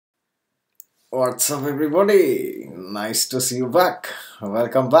What's up, everybody? Nice to see you back.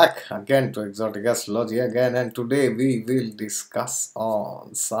 Welcome back again to Exotic Astrology again, and today we will discuss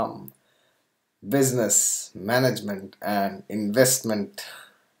on some business management and investment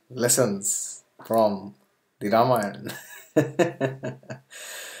lessons from the Ramayana.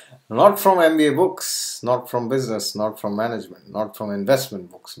 Not from MBA books, not from business, not from management, not from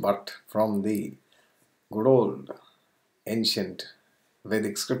investment books, but from the good old ancient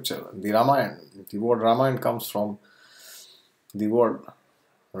Vedic scripture, the Ramayana. The word Ramayana comes from the word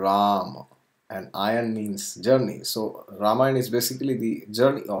Ram, and Ayan means journey. So Ramayana is basically the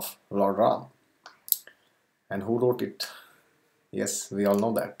journey of Lord Ram. And who wrote it? Yes, we all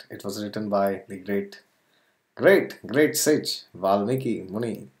know that. It was written by the great sage Valmiki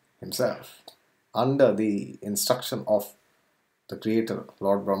Muni himself, under the instruction of the creator,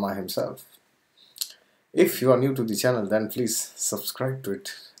 Lord Brahma himself. If you are new to the channel, then please subscribe to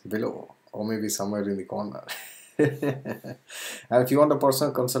it below or maybe somewhere in the corner. And if you want a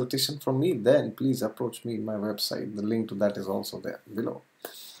personal consultation from me, then please approach me in my website. The link to that is also there below.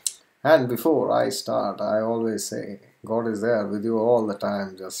 And before I start, I always say, God is there with you all the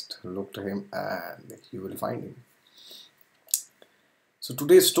time. Just look to Him and you will find Him. So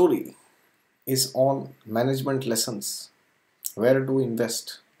today's story is on management lessons, where to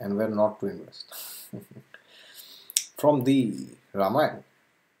invest and where not to invest. From the Ramayana.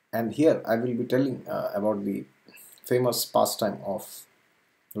 And here I will be telling about the famous pastime of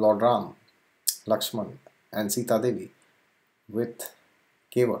Lord Ram, Lakshman and Sita Devi with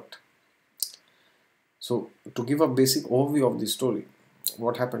Kevat. So to give a basic overview of the story,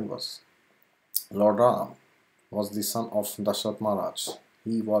 what happened was Lord Ram was the son of Dashrath Maharaj.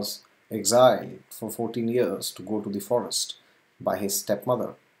 He was exiled for 14 years to go to the forest by his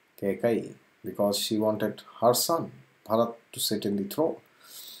stepmother Kaikeyi because she wanted her son Bharat to sit in the throne.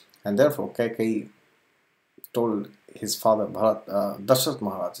 And therefore Kaikeyi told his father Dashrath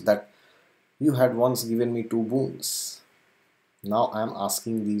Maharaj that you had once given me two boons. Now I am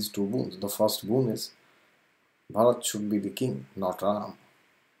asking these two boons. The first boon is Bharat should be the king, not Ram.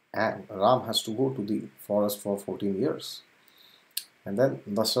 And Ram has to go to the forest for 14 years. And then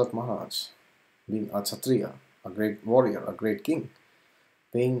Dashrath Maharaj, being a Kshatriya, a great warrior, a great king,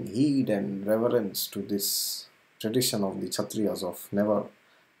 paying heed and reverence to this tradition of the Kshatriyas of never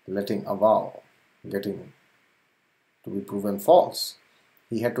letting a vow getting to be proven false,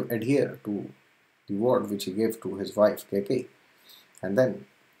 he had to adhere to the word which he gave to his wife Kaikeyi. And then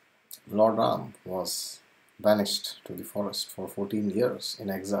Lord Ram was banished to the forest for 14 years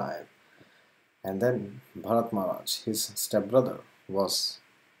in exile. And then Bharat Maharaj, his stepbrother, was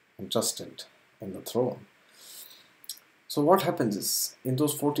entrusted in the throne. So what happens is, in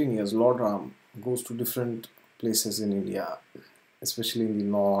those 14 years, Lord Ram goes to different places in India, especially in the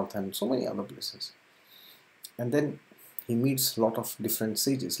north and so many other places. And then he meets a lot of different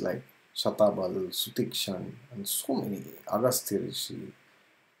sages like Shatabal, Sutikshan, and so many, Agastya Rishi,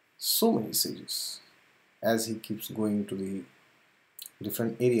 so many sages, as he keeps going to the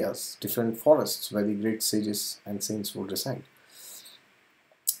different areas, different forests where the great sages and saints would reside.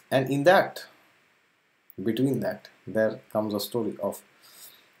 And in that, between that, there comes a story of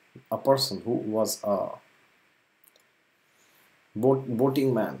a person who was a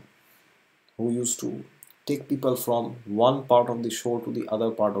boating man who used to take people from one part of the shore to the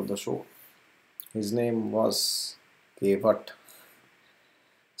other part of the shore. His name was Kevat.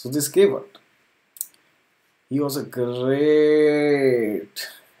 So this Kevat, he was a great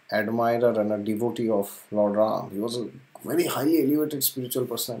admirer and a devotee of Lord Ram. He was a very highly elevated spiritual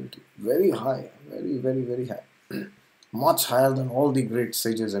personality. Very high, very high. Much higher than all the great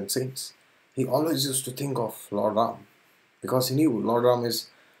sages and saints. He always used to think of Lord Ram because he knew Lord Ram is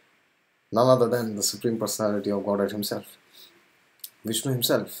none other than the Supreme Personality of Godhead himself, Vishnu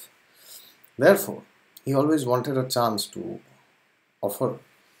himself. Therefore, he always wanted a chance to offer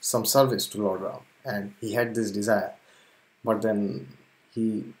some service to Lord Ram, and he had this desire. But then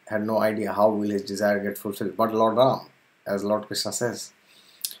he had no idea how will his desire get fulfilled. But Lord Ram, as Lord Krishna says,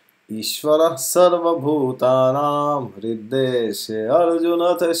 Ishvara sarva bhutanam hriddeshe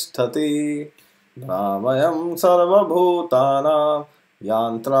arjuna tisthati Ramayam sarva bhutanam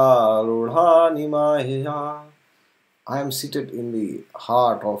yantra rudhani mahya. I am seated in the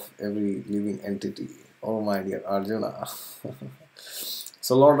heart of every living entity. Oh my dear Arjuna.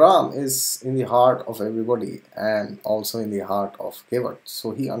 So Lord Ram is in the heart of everybody and also in the heart of Kevat.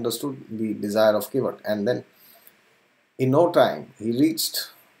 So he understood the desire of Kevat, and then in no time he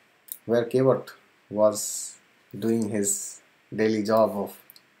reached where Kevat was doing his daily job of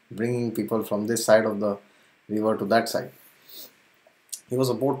bringing people from this side of the river to that side. He was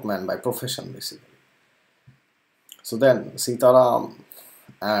a boatman by profession, basically. So then Sitaram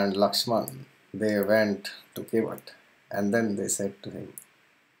and Lakshman, they went to Kevat, and then they said to him,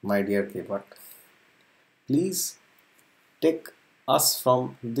 "My dear Kevat, please take us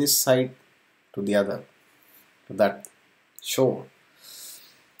from this side to the other, to that shore."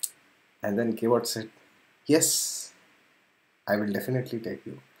 And then Kevat said, "Yes, I will definitely take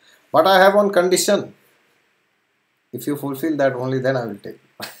you. But I have one condition. If you fulfill that, only then I will take you."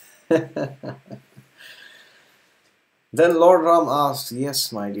 Then Lord Ram asked, "Yes,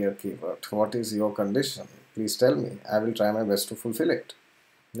 my dear Kevat, what is your condition? Please tell me. I will try my best to fulfill it."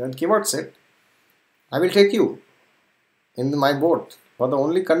 Then Kevat said, "I will take you in my boat, but the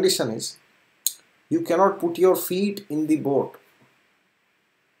only condition is you cannot put your feet in the boat.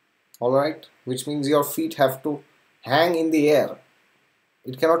 Alright? Which means your feet have to hang in the air.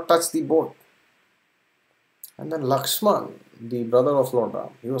 It cannot touch the boat." And then Lakshman, the brother of Lord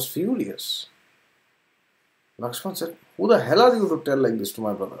Ram, he was furious. Lakshman said, "Who the hell are you to tell like this to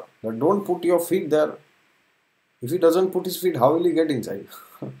my brother? That don't put your feet there. If he doesn't put his feet, how will he get inside?"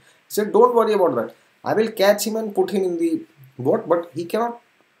 He said, "Don't worry about that. I will catch him and put him in the boat, but he cannot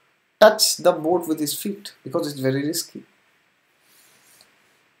touch the boat with his feet because it's very risky."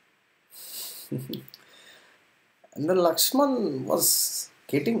 And then Lakshman was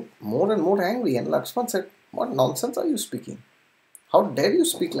getting more and more angry, and Lakshman said, "What nonsense are you speaking? How dare you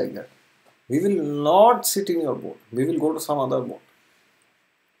speak like that? We will not sit in your boat. We will go to some other boat.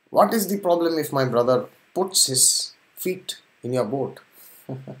 What is the problem if my brother puts his feet in your boat?"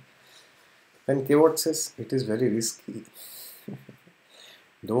 Then Kevat says, "It is very risky.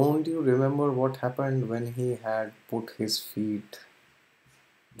 Don't you remember what happened when he had put his feet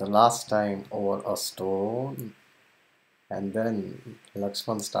the last time over a stone?" And then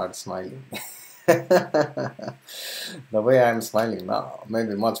Lakshman starts smiling. The way I am smiling now,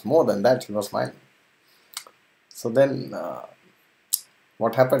 maybe much more than that, he was smiling. So then,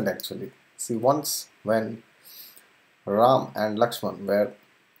 what happened actually? See, once when Ram and Lakshman were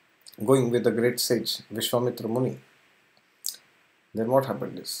going with the great sage Vishwamitra Muni, then what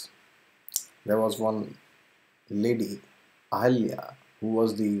happened is there was one lady, Ahalya, who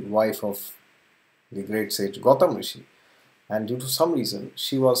was the wife of the great sage Gautam Rishi, and due to some reason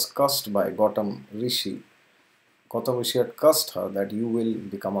she was cursed by Gautam Rishi. Gautam Rishi had cursed her that you will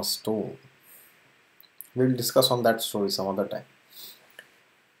become a stone. We will discuss on that story some other time.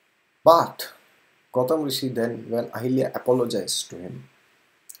 But Gautam Rishi then, when Ahilya apologized to him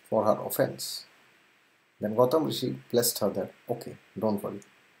for her offense, then Gautam Rishi blessed her that, "Okay, don't worry.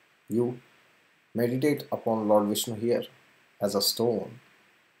 You meditate upon Lord Vishnu here as a stone.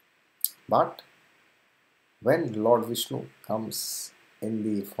 But when Lord Vishnu comes in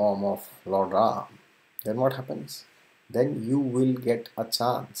the form of Lord Ram, then what happens? Then you will get a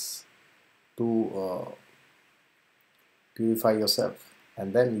chance to purify yourself,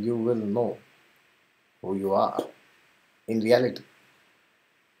 and then you will know who you are in reality."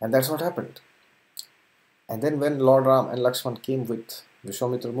 And that's what happened. And then when Lord Ram and Lakshman came with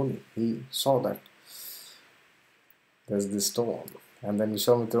Vishwamitra Muni, he saw that there's this stone. And then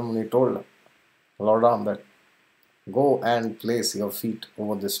Vishwamitra Muni told Lord Ram that, "Go and place your feet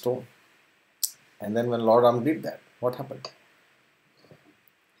over this stone." And then when Lord Ram did that, what happened?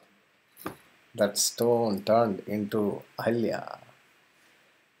 That stone turned into Ahilya.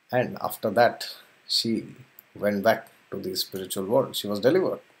 And after that, she went back to the spiritual world. She was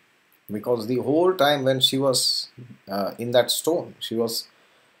delivered. Because the whole time when she was in that stone, she was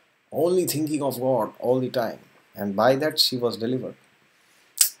only thinking of God all the time. And by that, she was delivered.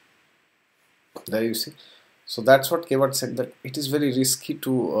 There you see. So that's what Kevat said, that it is very risky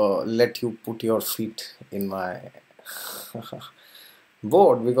to let you put your feet in my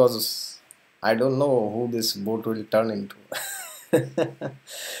boat, because I don't know who this boat will turn into.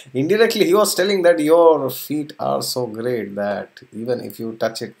 Indirectly, he was telling that your feet are so great that even if you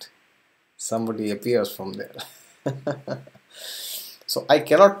touch it, somebody appears from there. So I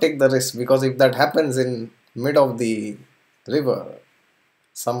cannot take the risk, because if that happens in mid of the river,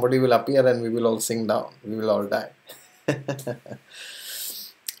 somebody will appear and we will all sink down. We will all die.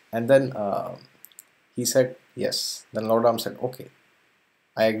 And then he said, "Yes." Then Lord Ram said, "Okay,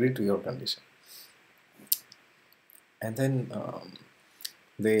 I agree to your condition." And then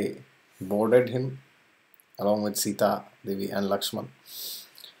they boarded him along with Sita Devi and Lakshman.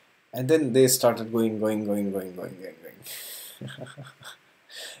 And then they started going.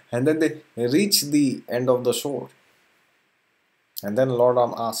 And then they reached the end of the shore. And then Lord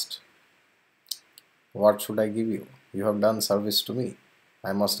Ram asked, "What should I give you? You have done service to me.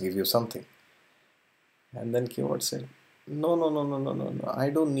 I must give you something." And then Kevat said, No, no, no, no, no, no, no. I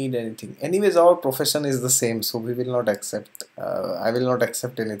don't need anything. Anyways, our profession is the same, so we will not accept. I will not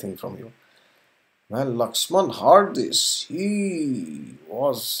accept anything from you. When Lakshman heard this, he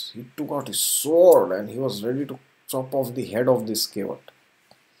took out his sword and he was ready to chop off the head of this Kevat.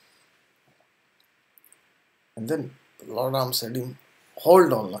 And then Lord Ram said to him,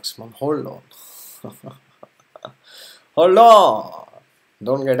 "Hold on, Lakshman, hold on, hold on.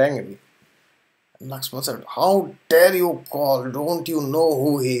 Don't get angry." Lakshman said, "How dare you call? Don't you know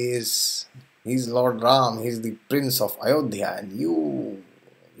who he is? He's Lord Ram. He's the Prince of Ayodhya, and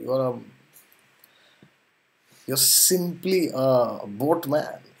you're simply a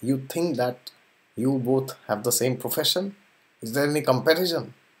boatman. You think that you both have the same profession? Is there any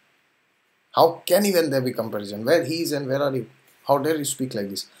comparison? How can even there be comparison? Where he is and where are you? How dare you speak like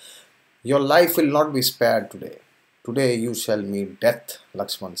this? Your life will not be spared today. Today you shall meet death,"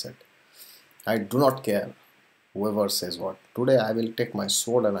 Lakshman said. "I do not care whoever says what. Today I will take my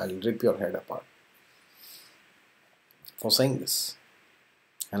sword and I will rip your head apart for saying this."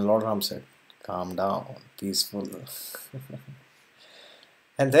 And Lord Ram said, "Calm down, peaceful."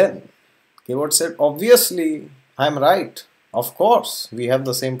 And then Kevat said, "Obviously, I'm right. Of course, we have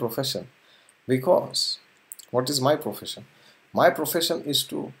the same profession. Because what is my profession? My profession is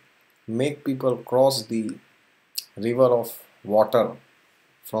to make people cross the river of water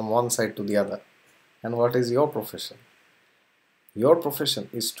from one side to the other. And what is your profession? Your profession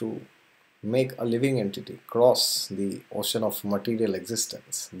is to make a living entity cross the ocean of material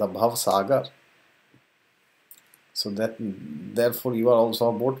existence, the Bhav Sagar. So that therefore you are also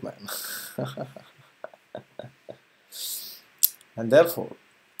a boatman." And therefore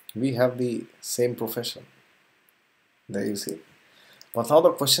we have the same profession. There you see. But now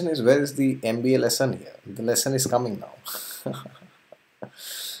the question is, where is the MBA lesson here? The lesson is coming now.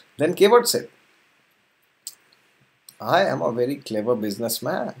 Then Kevat said, "I am a very clever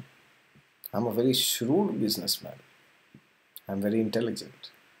businessman. I'm a very shrewd businessman. I'm very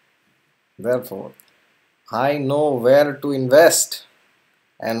intelligent. Therefore, I know where to invest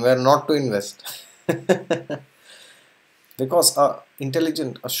and where not to invest." Because a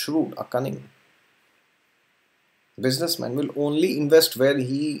intelligent, a shrewd, a cunning businessman will only invest where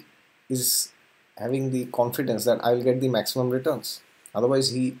he is having the confidence that I will get the maximum returns. Otherwise,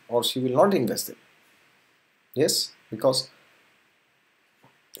 he or she will not invest it. Yes, because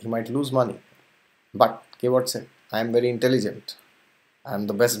he might lose money. But Kevat said, "I am very intelligent. I am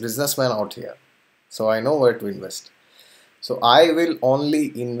the best businessman out here. So I know where to invest. So I will only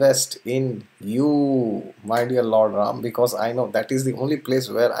invest in you, my dear Lord Ram, because I know that is the only place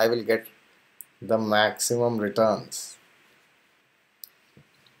where I will get the maximum returns.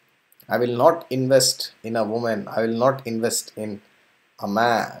 I will not invest in a woman. I will not invest in a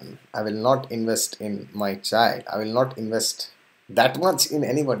man. I will not invest in my child. I will not invest that much in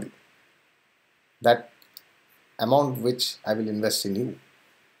anybody. That amount which I will invest in you.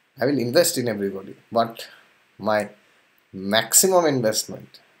 I will invest in everybody, but my maximum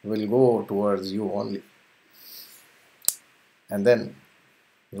investment will go towards you only." And then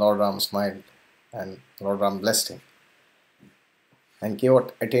Lord Ram smiled and Lord Ram blessed him. And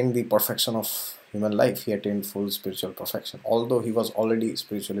Kevat attained the perfection of human life. He attained full spiritual perfection, although he was already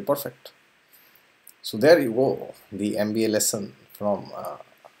spiritually perfect. So there you go, the MBA lesson from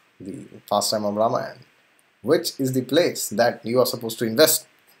the pastime of Ramayana. Which is the place that you are supposed to invest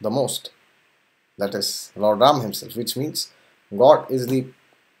the most? That is Lord Ram himself, which means God is the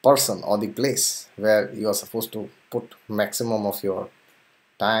person or the place where you are supposed to put maximum of your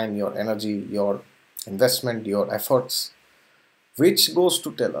time, your energy, your investment, your efforts, which goes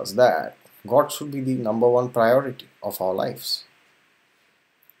to tell us that God should be the number one priority of our lives,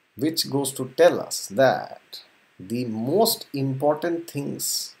 which goes to tell us that the most important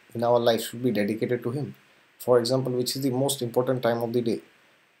things in our life should be dedicated to Him. For example, which is the most important time of the day?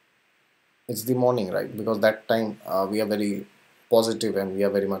 It's the morning, right? Because that time we are very positive and we are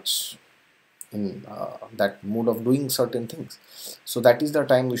very much in that mood of doing certain things. So that is the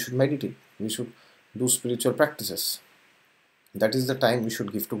time we should meditate. We should do spiritual practices. That is the time we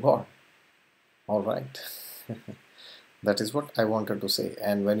should give to God. All right. That is what I wanted to say.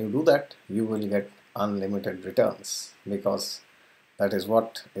 And when you do that, you will get unlimited returns, because that is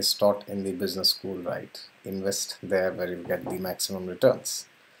what is taught in the business school, right? Invest there where you get the maximum returns.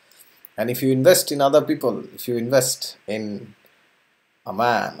 And if you invest in other people, if you invest in a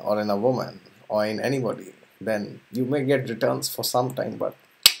man or in a woman or in anybody, then you may get returns for some time, but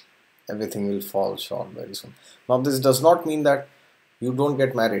everything will fall short very soon. Now, this does not mean that you don't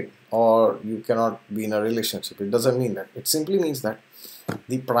get married or you cannot be in a relationship. It doesn't mean that. It simply means that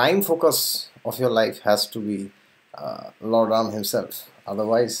the prime focus of your life has to be Lord Ram himself.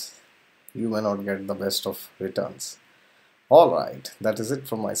 Otherwise, you may not get the best of returns. Alright, that is it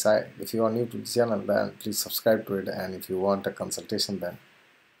from my side. If you are new to the channel, then please subscribe to it, and if you want a consultation, then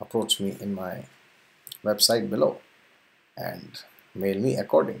approach me in my website below and mail me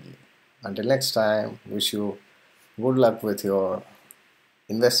accordingly. Until next time, wish you good luck with your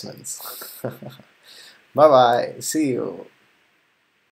investments. Bye bye. See you.